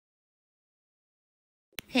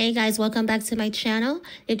Hey guys, welcome back to my channel.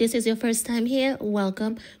 If this is your first time here,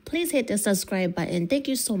 welcome. Please hit the subscribe button. Thank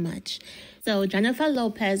you so much. So Jennifer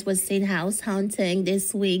Lopez was seen house hunting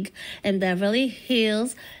this week in Beverly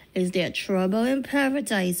Hills. Is there trouble in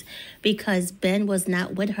paradise? Because Ben was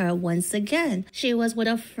not with her once again. She was with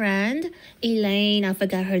a friend, Elaine, I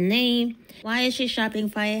forgot her name. Why is she shopping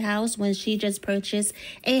for a house when she just purchased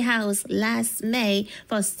a house last May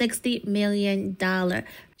for $60 million?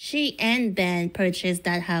 She and Ben purchased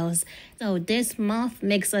that house. So this month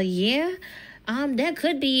makes a year. There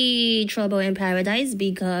could be trouble in paradise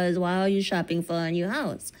because why are you shopping for a new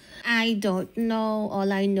house? I don't know.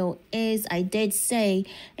 All I know is I did say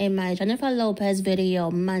in my Jennifer Lopez video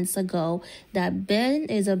months ago that Ben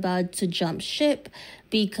is about to jump ship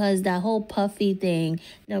because that whole Puffy thing,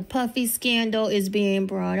 the Puffy scandal is being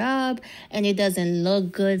brought up and it doesn't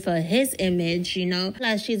look good for his image, you know.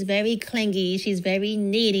 Plus, she's very clingy. She's very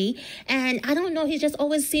needy. And I don't know, he just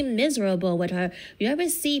always seemed miserable with her. You ever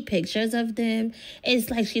see pictures of them?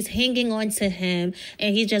 It's like she's hanging on to him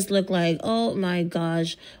and he just looked like, oh my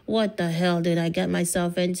gosh, what the hell did I get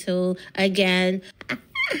myself into again?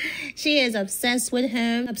 She is obsessed with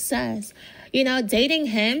him. Obsessed. You know, dating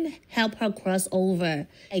him helped her cross over,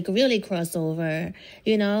 like really cross over,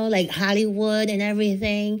 you know, like Hollywood and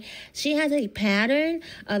everything. She has a pattern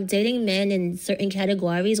of dating men in certain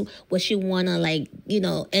categories where she want to, like, you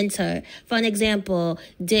know, enter. For an example,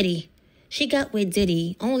 Diddy. She got with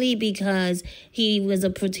Diddy only because he's a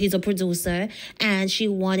producer and she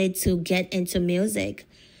wanted to get into music,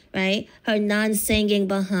 right? Her non-singing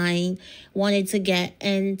behind wanted to get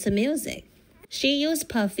into music. She used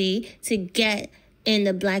Puffy to get in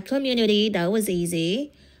the black community. That was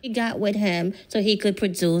easy. She got with him so he could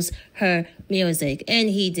produce her music. And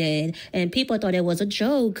he did. And people thought it was a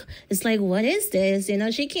joke. It's like, what is this? You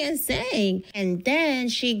know, she can't sing. And then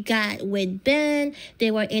she got with Ben.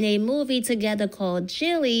 They were in a movie together called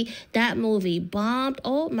Chili. That movie bombed.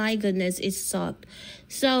 Oh my goodness, it sucked.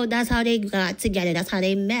 So that's how they got together. That's how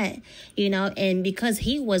they met. You know, and because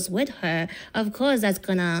he was with her, of course that's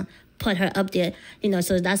gonna put her up there, you know,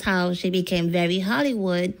 so that's how she became very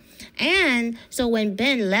Hollywood. And so when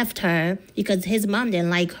Ben left her, because his mom didn't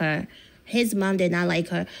like her, his mom did not like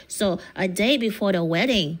her. So a day before the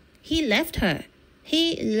wedding, he left her.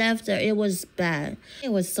 He left her. It was bad.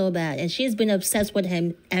 It was so bad. And she's been obsessed with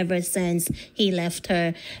him ever since he left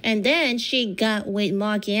her. And then she got with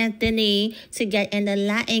Marc Anthony to get in the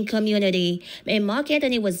Latin community. And Marc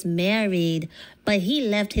Anthony was married, but he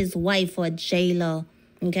left his wife for J-Lo.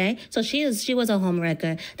 Okay, so she was a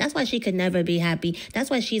homewrecker. That's why she could never be happy.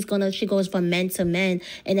 That's why she goes from men to men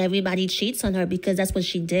and everybody cheats on her because that's what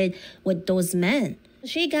she did with those men.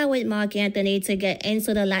 She got with Marc Anthony to get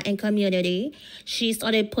into the Latin community. She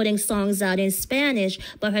started putting songs out in Spanish,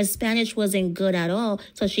 but her Spanish wasn't good at all,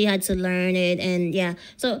 so she had to learn it. And yeah,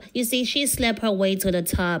 so you see, she slept her way to the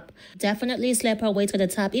top. Definitely slept her way to the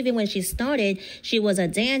top. Even when she started, she was a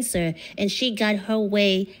dancer, and she got her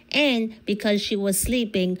way in because she was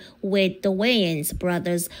sleeping with the Wayans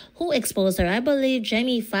brothers. Who exposed her? I believe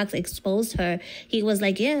Jamie Foxx exposed her. He was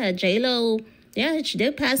like, yeah, J-Lo, yeah,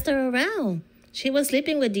 they passed her around. She was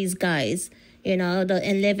sleeping with these guys, you know, the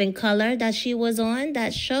In Living Color that she was on,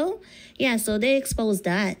 that show. Yeah, so they exposed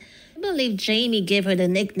that. I believe Jamie gave her the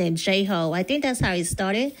nickname J-Ho. I think that's how it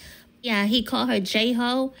started. Yeah, he called her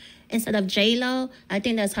J-Ho instead of J-Lo. I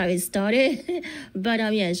think that's how it started.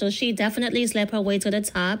 But yeah, so she definitely slept her way to the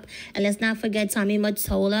top. And let's not forget Tommy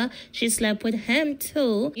Mottola. She slept with him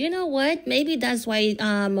too. You know what? Maybe that's why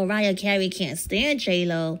Mariah Carey can't stand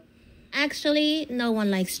J-Lo. Actually, no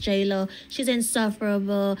one likes J-Lo. She's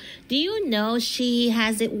insufferable. Do you know she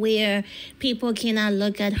has it where people cannot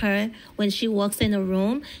look at her when she walks in a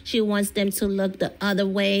room? She wants them to look the other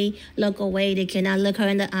way, look away. They cannot look her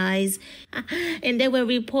in the eyes. And there were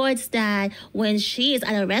reports that when she is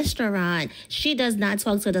at a restaurant, she does not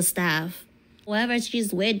talk to the staff. Whoever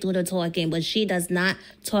she's with do the talking, but she does not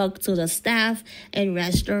talk to the staff in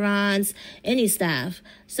restaurants, any staff.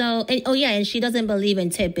 So, and she doesn't believe in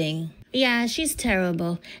tipping. Yeah, she's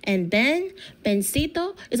terrible. And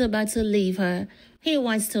Bencito is about to leave her. He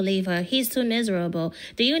wants to leave her. He's too miserable.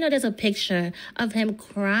 Do you know there's a picture of him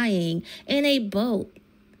crying in a boat?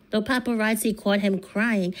 The paparazzi caught him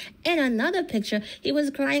crying. And another picture, he was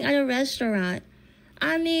crying at a restaurant.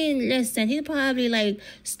 I mean, listen, he probably like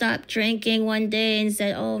stopped drinking one day and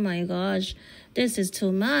said, oh my gosh, This is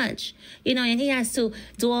too much. And he has to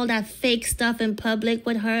do all that fake stuff in public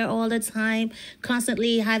with her all the time,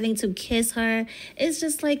 constantly having to kiss her. It's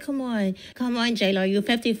just like, come on. Come on, J-Lo, you're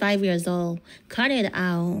 55 years old. Cut it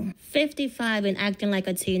out. 55 and acting like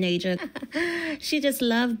a teenager. She just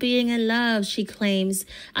loved being in love, she claims.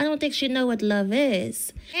 I don't think she knows what love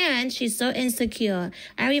is. And she's so insecure.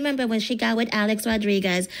 I remember when she got with Alex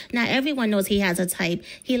Rodriguez. Now everyone knows he has a type.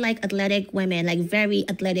 He like athletic women, like very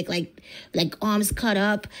athletic, like arms cut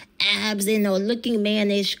up, abs, looking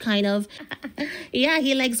mannish kind of. Yeah,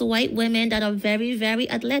 he likes white women that are very, very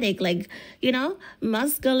athletic, like,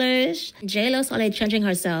 muscular. J-Lo started changing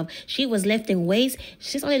herself. She was lifting weights.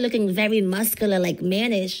 She started looking very muscular, like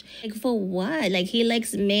mannish. Like for what? Like he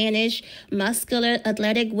likes mannish, muscular,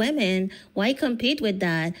 athletic women. Why compete with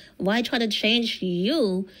that? Why try to change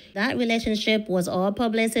you? That relationship was all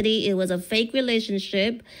publicity. It was a fake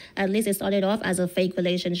relationship. At least it started off as a fake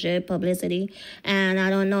relationship, publicity. And I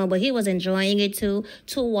don't know, but he was enjoying it too.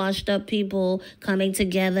 Two washed up people coming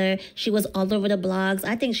together. She was all over the blogs.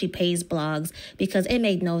 I think she pays blogs because it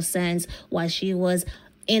made no sense why she was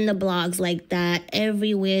in the blogs like that.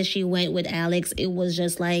 Everywhere she went with Alex, it was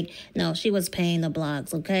just like, no, she was paying the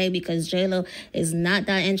blogs, okay? Because J-Lo is not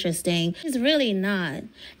that interesting. He's really not.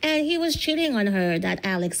 And he was cheating on her, that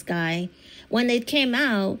Alex guy. When they came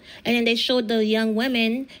out and then they showed the young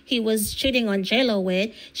women he was cheating on J-Lo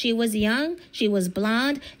with, she was young, she was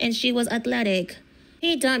blonde, and she was athletic.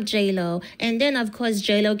 He dumped J-Lo. And then, of course,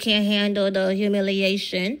 J-Lo can't handle the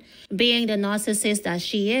humiliation. Being the narcissist that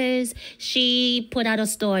she is, she put out a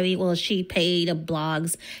story. Well, she paid the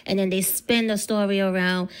blogs. And then they spin the story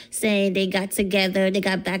around saying they got together, they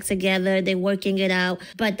got back together, they're working it out.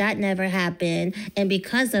 But that never happened. And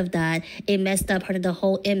because of that, it messed up the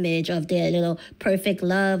whole image of their little perfect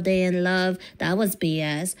love, they in love. That was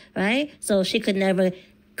BS, right? So she could never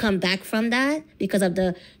come back from that because of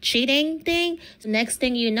the cheating thing. Next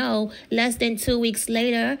thing you know, less than 2 weeks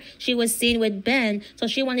later, she was seen with Ben. So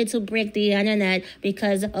she wanted to break the internet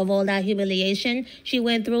because of all that humiliation she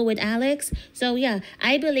went through with Alex. So yeah,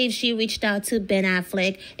 I believe she reached out to Ben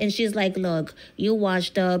Affleck and she's like, look, you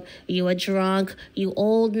washed up, you are drunk, you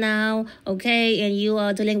old now, okay? And you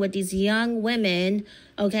are dealing with these young women,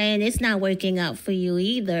 okay, and it's not working out for you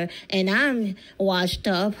either. And I'm washed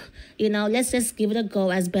up. Let's just give it a go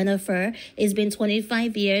as Jennifer. It's been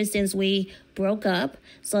 25 years since we broke up.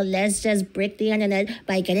 So let's just break the internet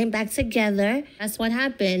by getting back together. That's what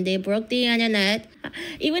happened. They broke the internet.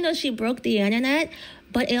 Even though she broke the internet,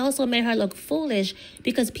 but it also made her look foolish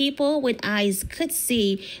because people with eyes could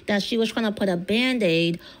see that she was trying to put a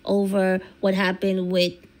Band-Aid over what happened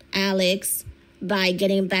with Alex by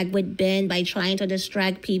getting back with Ben, by trying to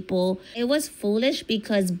distract people. It was foolish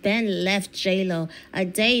because Ben left J-Lo a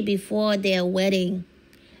day before their wedding.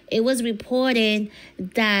 It was reported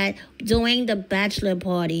that during the bachelor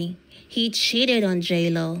party, he cheated on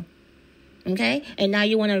J-Lo. Okay? And now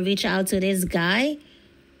you want to reach out to this guy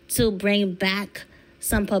to bring back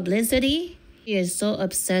some publicity? She is so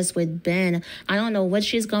obsessed with Ben. I don't know what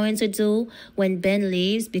she's going to do when Ben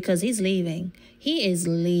leaves because he's leaving. He is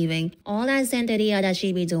leaving. All that santeria that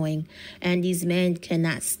she be doing. And these men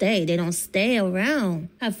cannot stay. They don't stay around.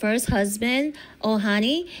 Her first husband, oh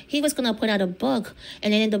honey, he was going to put out a book.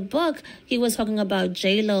 And then in the book, he was talking about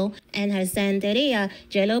J-Lo and her santeria.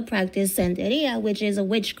 J-Lo practiced santeria, which is a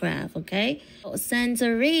witchcraft, okay? So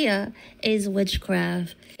santeria is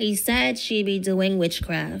witchcraft. He said she be doing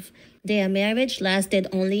witchcraft. Their marriage lasted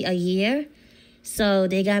only a year. So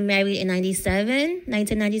they got married in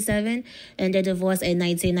 1997, and they divorced in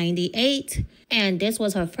 1998. And this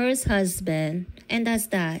was her first husband. And that's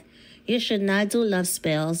that. You should not do love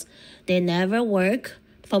spells. They never work.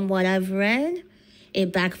 From what I've read,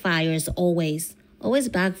 it backfires always. Always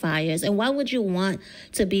backfires. And why would you want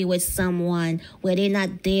to be with someone where they're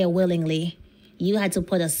not there willingly? You had to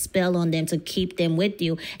put a spell on them to keep them with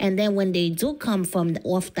you. And then when they do come from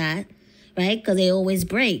off that, right, because they always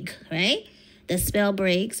break, right? The spell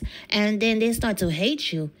breaks, and then they start to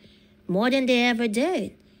hate you more than they ever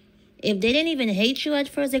did. If they didn't even hate you at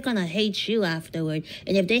first, they're going to hate you afterward.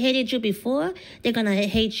 And if they hated you before, they're going to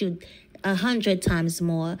hate you 100 times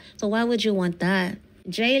more. So why would you want that?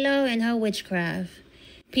 J-Lo and her witchcraft.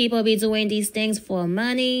 People be doing these things for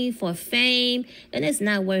money, for fame, and it's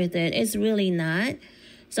not worth it. It's really not.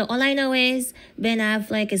 So all I know is Ben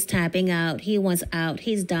Affleck is tapping out. He wants out.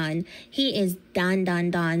 He's done. He is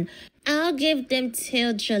done. I'll give them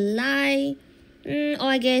till July,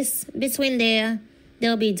 August. Between there,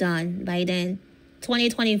 they'll be done by then.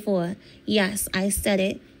 2024. Yes, I said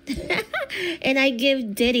it. And I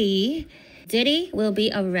give Diddy will be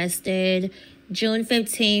arrested June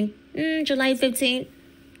 15th, July 15th,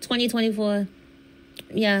 2024.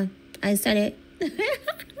 Yeah, I said it.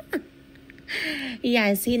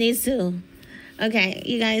 Yes, he needs to. Okay,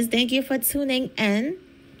 you guys, thank you for tuning in.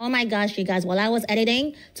 Oh my gosh, you guys, while I was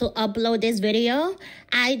editing to upload this video,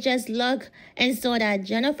 I just looked and saw that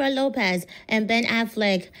Jennifer Lopez and Ben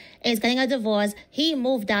Affleck is getting a divorce. He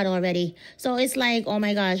moved out already. So it's like, oh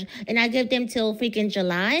my gosh. And I give them till freaking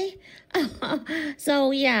July. So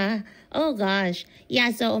yeah. Oh gosh. Yeah,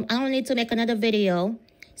 so I don't need to make another video.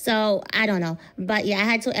 So I don't know. But yeah, I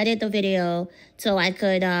had to edit the video so I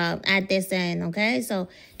could add this in, okay? So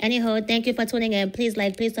anyhow, thank you for tuning in. Please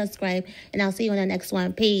like, please subscribe, and I'll see you on the next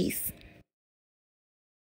one. Peace.